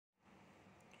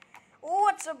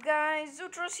What's up guys,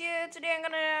 Zootros here. Today I'm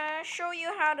gonna show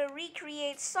you how to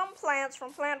recreate some plants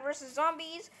from Plant vs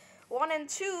Zombies 1 and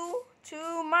 2 to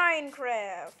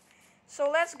Minecraft.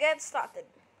 So let's get started.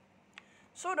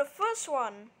 So the first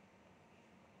one,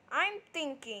 I'm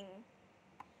thinking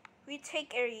we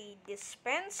take a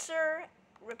dispenser,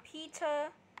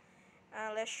 repeater,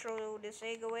 let's throw this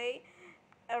egg away,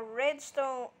 a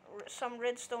redstone, some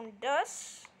redstone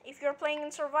dust if you're playing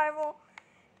in survival,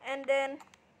 and then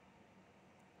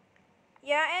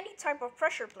any type of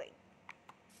pressure plate.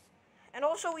 And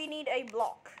also we need a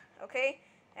block, okay?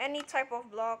 Any type of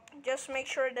block. Just make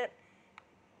sure that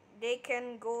they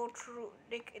can go through,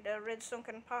 the redstone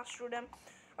can pass through them.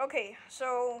 Okay,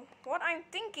 so what I'm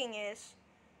thinking is,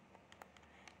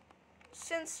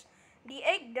 since the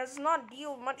egg does not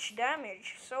deal much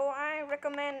damage, so I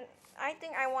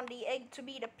think I want the egg to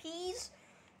be the peas.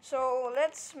 So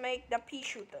let's make the pea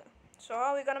shooter. So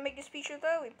how are we gonna make this pea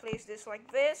shooter? We place this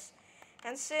like this.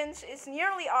 And since it's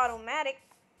nearly automatic,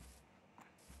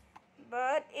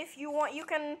 but if you want, you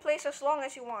can place as long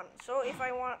as you want. So if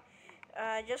I want,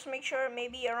 just make sure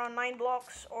maybe around 9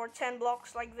 blocks or 10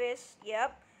 blocks like this.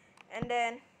 Yep. And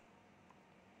then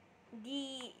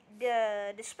the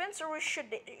dispenser will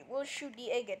shoot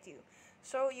the egg at you.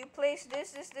 So you place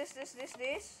this.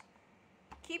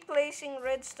 Keep placing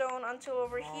redstone until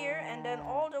over here, and then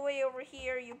all the way over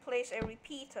here you place a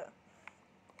repeater.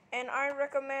 And I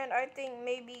recommend, I think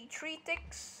maybe 3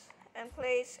 ticks, and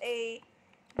place a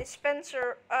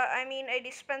dispenser. A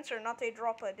dispenser, not a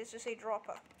dropper. This is a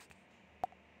dropper.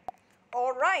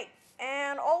 Alright,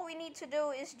 and all we need to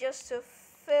do is just to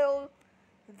fill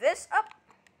this up.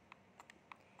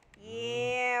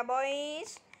 Yeah,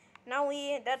 boys. Now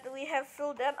we have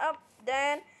filled that up,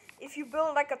 then if you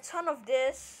build like a ton of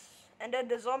this, and then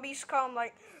the zombies come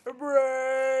like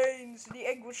brains, the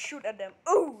egg will shoot at them.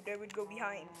 Oh, they would go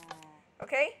behind.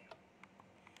 Okay,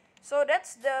 so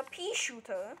that's the pea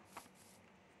shooter.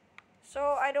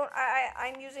 So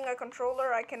I'm using a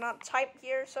controller. I cannot type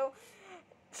here. So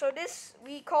this,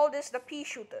 we call this the pea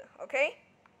shooter. Okay.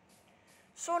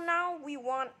 So now we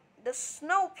want the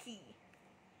snow pea.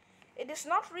 It is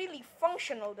not really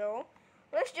functional though.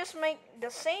 Let's just make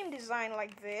the same design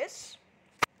like this.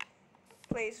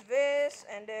 Place this,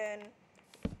 and then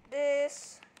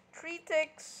this, 3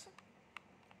 ticks,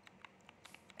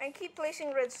 and keep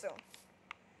placing redstone.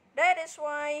 That is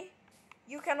why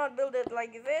you cannot build it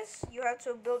like this. You have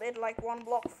to build it like 1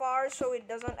 block far so it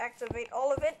doesn't activate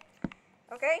all of it.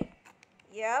 Okay?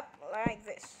 Yep, like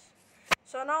this.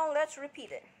 So now let's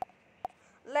repeat it.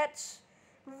 Let's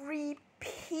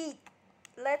repeat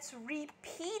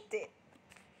it.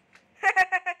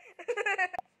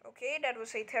 Okay, that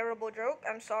was a terrible joke.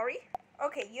 I'm sorry.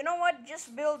 Okay, you know what?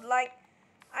 Just build like,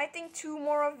 I think 2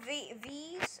 more of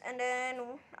these, and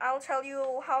then I'll tell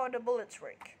you how the bullets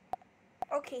work.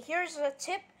 Okay, here's a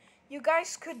tip. You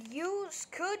guys could use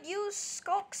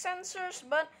sculk sensors,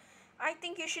 but I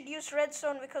think you should use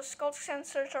redstone because sculk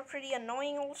sensors are pretty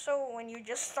annoying also. When you're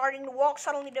just starting to walk,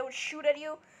 suddenly they will shoot at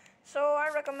you. So I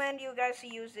recommend you guys to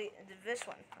use this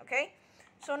one, okay?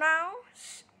 So now,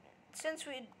 since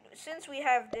we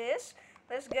have this,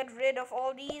 let's get rid of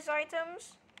all these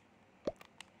items.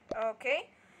 Okay,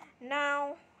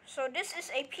 now, so this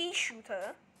is a pea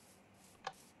shooter.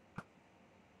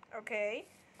 Okay,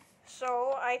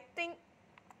 so I think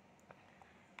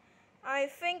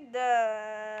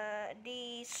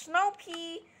the snow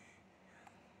pea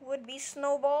would be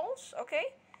snowballs.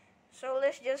 Okay, so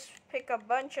let's just pick a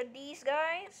bunch of these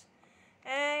guys,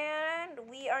 and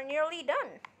we are nearly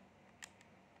done.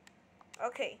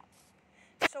 Okay,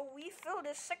 so we fill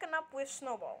this second up with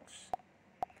snowballs.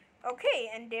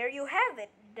 Okay, and there you have it.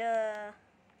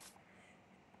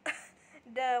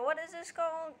 What is this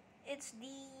called? It's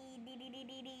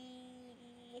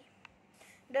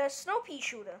the snow pea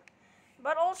shooter.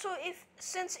 But also,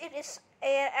 since it is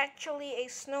actually a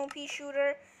snow pea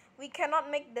shooter, we cannot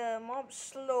make the mob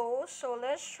slow. So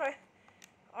let's try.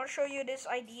 I'll show you this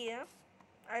idea.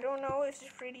 I don't know, it's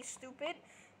pretty stupid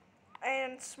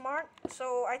and smart.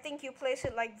 So I think you place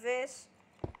it like this,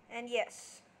 and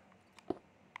yes.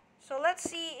 So let's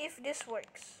see if this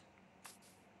works.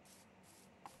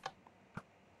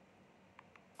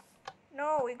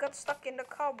 No, we got stuck in the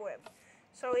cobweb,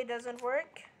 so it doesn't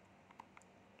work.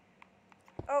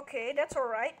 Okay, that's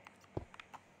alright.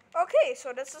 Okay,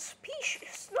 so that's a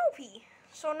snow pea.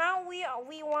 So now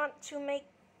we want to make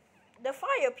the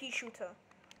fire pea shooter.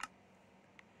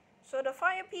 So the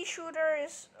fire pea shooter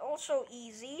is also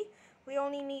easy. We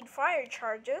only need fire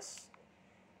charges.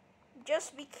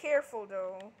 Just be careful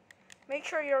though. Make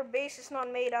sure your base is not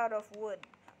made out of wood,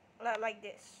 like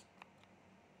this.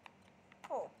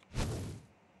 Oh.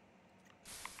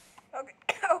 Okay,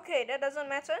 okay, that doesn't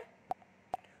matter.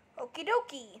 Okie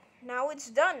dokie. Now it's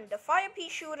done. The fire pea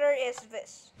shooter is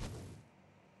this.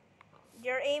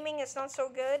 Your aiming is not so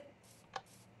good.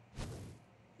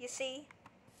 You see?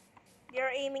 Your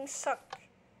aiming suck.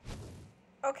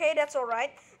 Okay, that's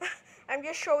alright. I'm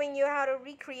just showing you how to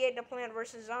recreate the Plant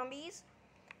vs. Zombies.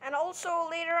 And also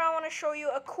later I want to show you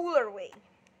a cooler way.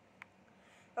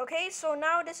 Okay, so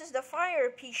now this is the fire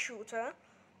pea shooter.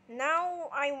 Now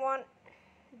I want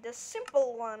the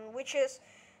simple one, which is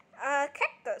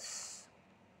cactus.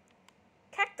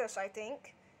 Cactus, I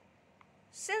think.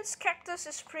 Since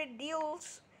cactus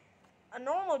deals a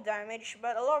normal damage,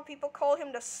 but a lot of people call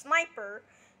him the sniper,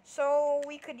 so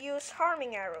we could use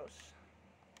harming arrows.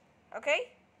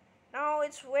 Okay? Now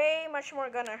it's way much more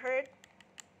gonna hurt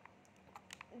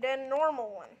than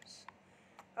normal ones.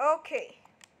 Okay.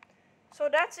 So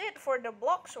that's it for the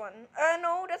blocks one.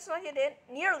 No, that's not it.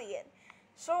 Nearly it.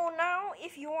 So now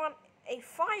if you want a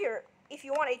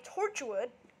torchwood,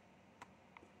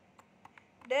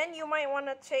 then you might want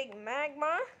to take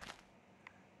magma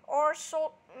or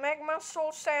magma,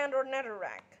 soul sand, or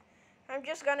netherrack. I'm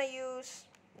just gonna use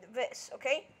this,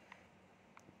 okay?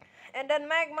 And then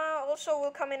magma also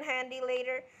will come in handy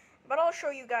later, but I'll show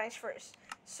you guys first.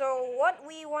 So what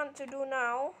we want to do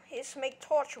now is make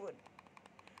torchwood.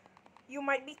 You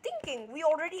might be thinking, we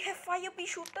already have fire pea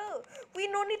shooter. We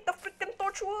don't need the freaking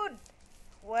torchwood.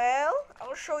 Well,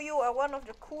 I'll show you one of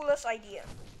the coolest idea.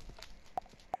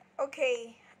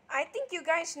 Okay, I think you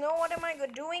guys know what am I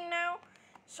doing now.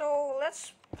 So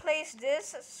let's place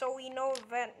this so we know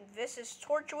that this is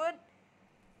torchwood.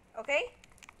 Okay?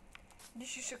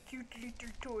 This is a cute little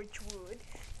torchwood.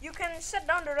 You can set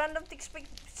down the random tick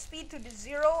speed to the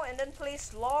 0 and then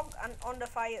place log on the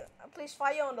fire. Place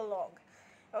fire on the log.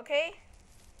 Okay?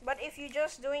 But if you're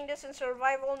just doing this in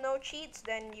survival, no cheats,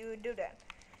 then you do that.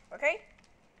 Okay?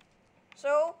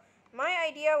 So, my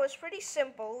idea was pretty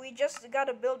simple. We just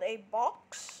gotta build a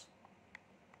box.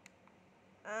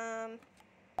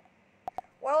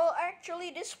 Well,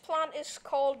 actually, this plant is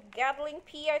called Gatling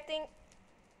pea, I think.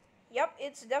 Yep,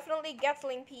 it's definitely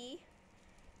Gatling pea.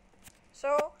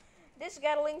 So, this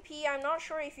Gatling pea, I'm not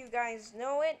sure if you guys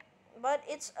know it, but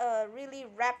it's a really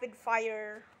rapid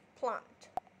fire plant.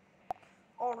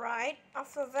 Alright,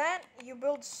 after that, you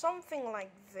build something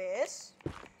like this.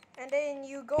 And then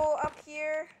you go up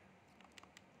here.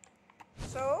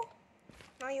 So,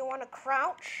 now you want to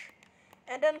crouch.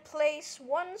 And then place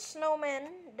 1 snowman,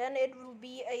 then it will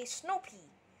be a snow pea.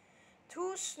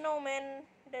 2 snowmen,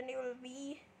 then it will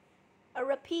be a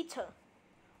repeater.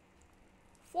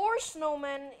 4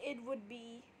 snowmen, it would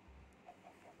be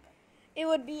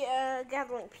a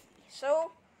Gatling pea.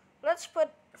 So, let's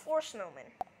put 4 snowmen.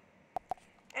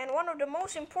 And one of the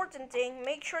most important thing,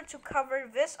 make sure to cover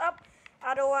this up.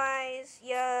 Otherwise,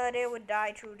 yeah, they would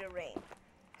die through the rain.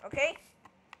 Okay?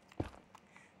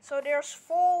 So there's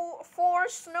four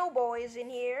snow boys in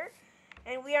here,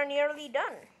 and we are nearly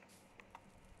done.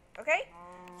 Okay?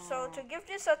 So to give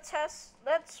this a test,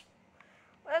 let's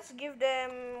give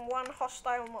them 1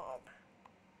 hostile mob.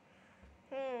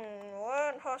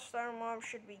 What hostile mob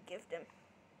should we give them?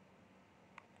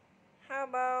 How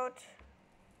about,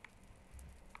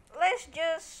 let's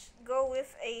just go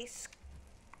with a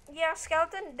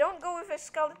skeleton. Don't go with a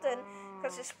skeleton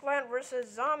because it's Plant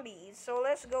vs. Zombies. So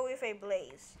let's go with a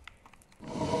blaze.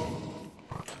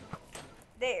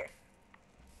 There.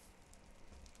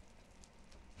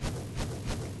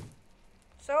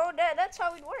 So that's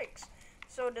how it works.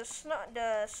 So the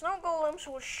snow golems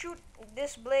will shoot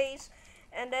this blaze,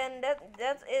 and then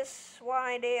that is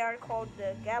why they are called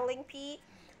the Gatling pea.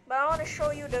 But I want to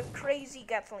show you the crazy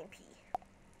Gatling pea.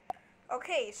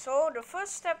 Okay, so the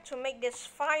first step to make this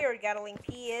fire Gatling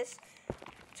pea is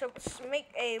to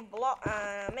make a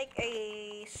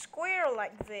square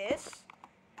like this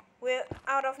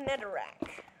out of netherrack.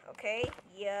 Okay,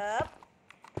 yep.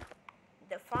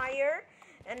 The fire,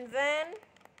 and then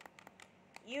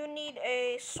you need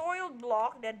a soiled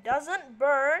block that doesn't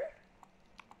burn,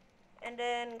 and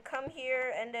then come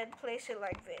here and then place it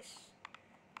like this.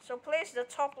 So place the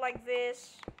top like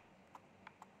this,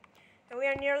 and we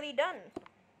are nearly done.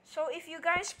 So if you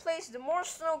guys place the more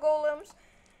snow golems,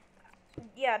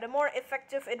 yeah, the more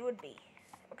effective it would be.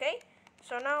 Okay,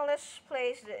 so now let's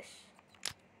place this.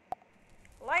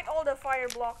 Light all the fire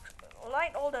blocks,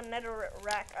 light all the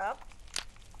netherrack up.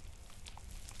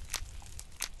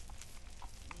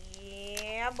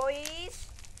 Yeah, boys.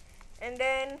 And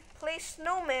then place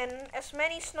snowmen, as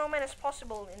many snowmen as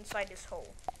possible inside this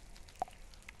hole.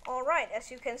 Alright,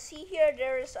 as you can see here,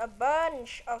 there is a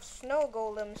bunch of snow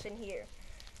golems in here.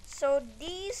 So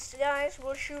these guys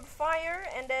will shoot fire,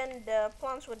 and then the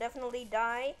plants will definitely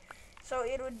die. So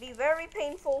it would be very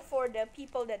painful for the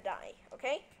people that die,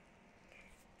 okay?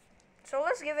 So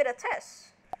let's give it a test.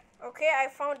 Okay, I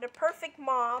found the perfect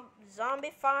mob,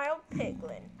 zombified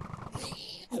piglin.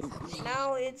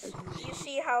 Now you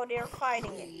see how they're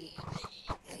fighting it.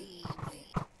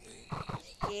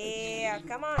 Yeah,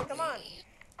 come on, come on.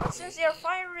 But since they're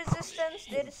fire resistance,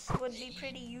 this would be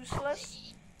pretty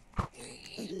useless.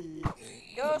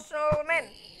 Go snowmen!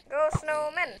 Go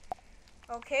snowmen!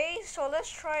 Okay, so let's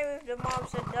try with the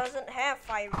mobs that doesn't have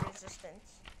fire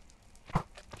resistance.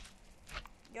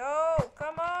 Go,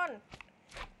 come on!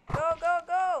 Go, go,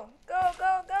 go! Go,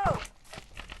 go, go!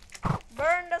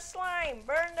 Burn the slime!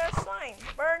 Burn the slime!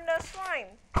 Burn the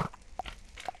slime!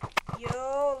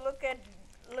 Yo, look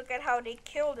at how they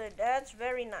killed it. That's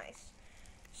very nice.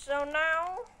 So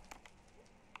now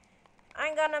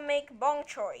I'm gonna make bong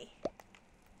choy.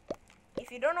 If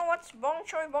you don't know what's bong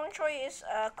choy is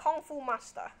a kung fu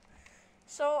master.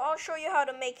 So I'll show you how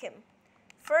to make him.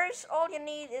 First, all you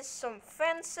need is some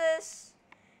fences,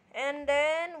 and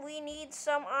then we need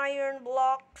some iron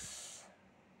blocks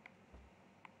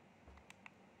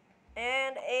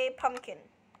and a pumpkin.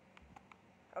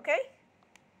 Okay?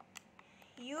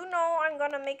 You know I'm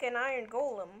gonna make an iron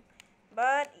golem,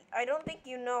 but I don't think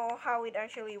you know how it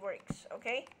actually works,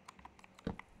 okay?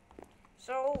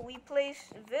 So we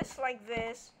place this like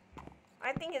this.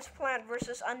 I think it's plant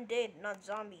versus undead, not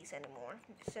zombies anymore,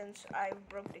 since I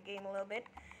broke the game a little bit.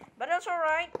 But that's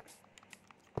alright.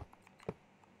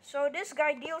 So this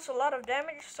guy deals a lot of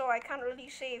damage, so I can't really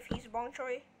say if he's bong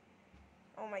choy.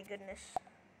 Oh my goodness.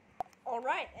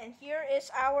 Alright, and here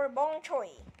is our bong choy.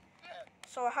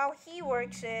 So how he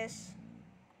works is...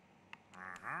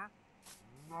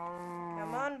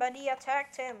 Come on, buddy,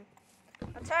 attack him.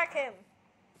 Attack him.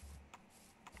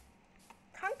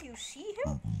 Can't you see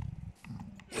him?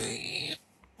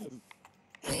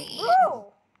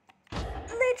 Bro!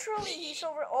 Literally, he's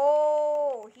over.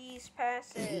 Oh, he's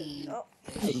passive. Oh.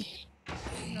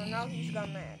 No, now he's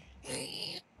gone mad.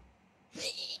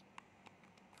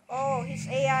 Oh, his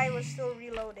AI was still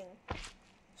reloading.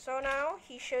 So now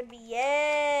he should be.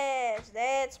 Yes,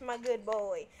 that's my good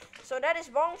boy. So that is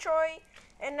bong choy.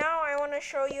 And now I want to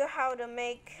show you how to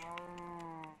make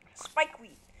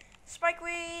spikeweed.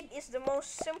 Spikeweed is the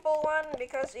most simple one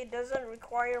because it doesn't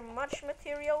require much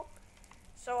material.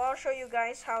 So I'll show you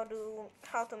guys how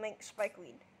to make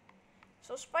spikeweed.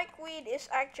 So spikeweed is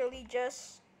actually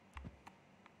just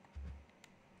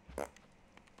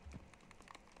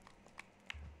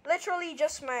literally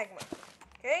just magma.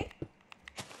 Okay?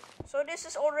 So this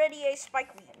is already a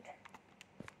spikeweed,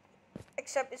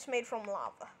 except it's made from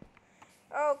lava.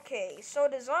 Okay, so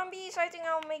the zombies, I think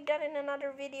I'll make that in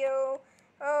another video.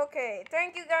 Okay,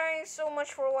 thank you guys so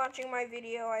much for watching my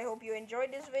video. I hope you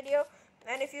enjoyed this video.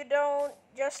 And if you don't,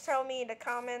 just tell me in the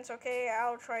comments, okay?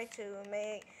 I'll try to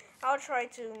make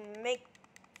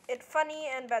it funny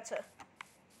and better.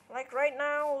 Like right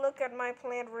now, look at my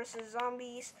Plant vs.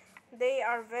 Zombies. They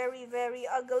are very, very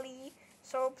ugly.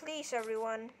 So please,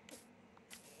 everyone,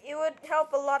 it would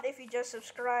help a lot if you just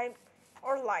subscribe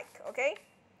or like, okay?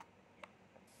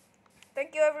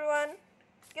 Thank you, everyone.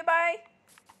 Goodbye.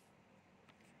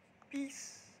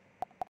 Peace.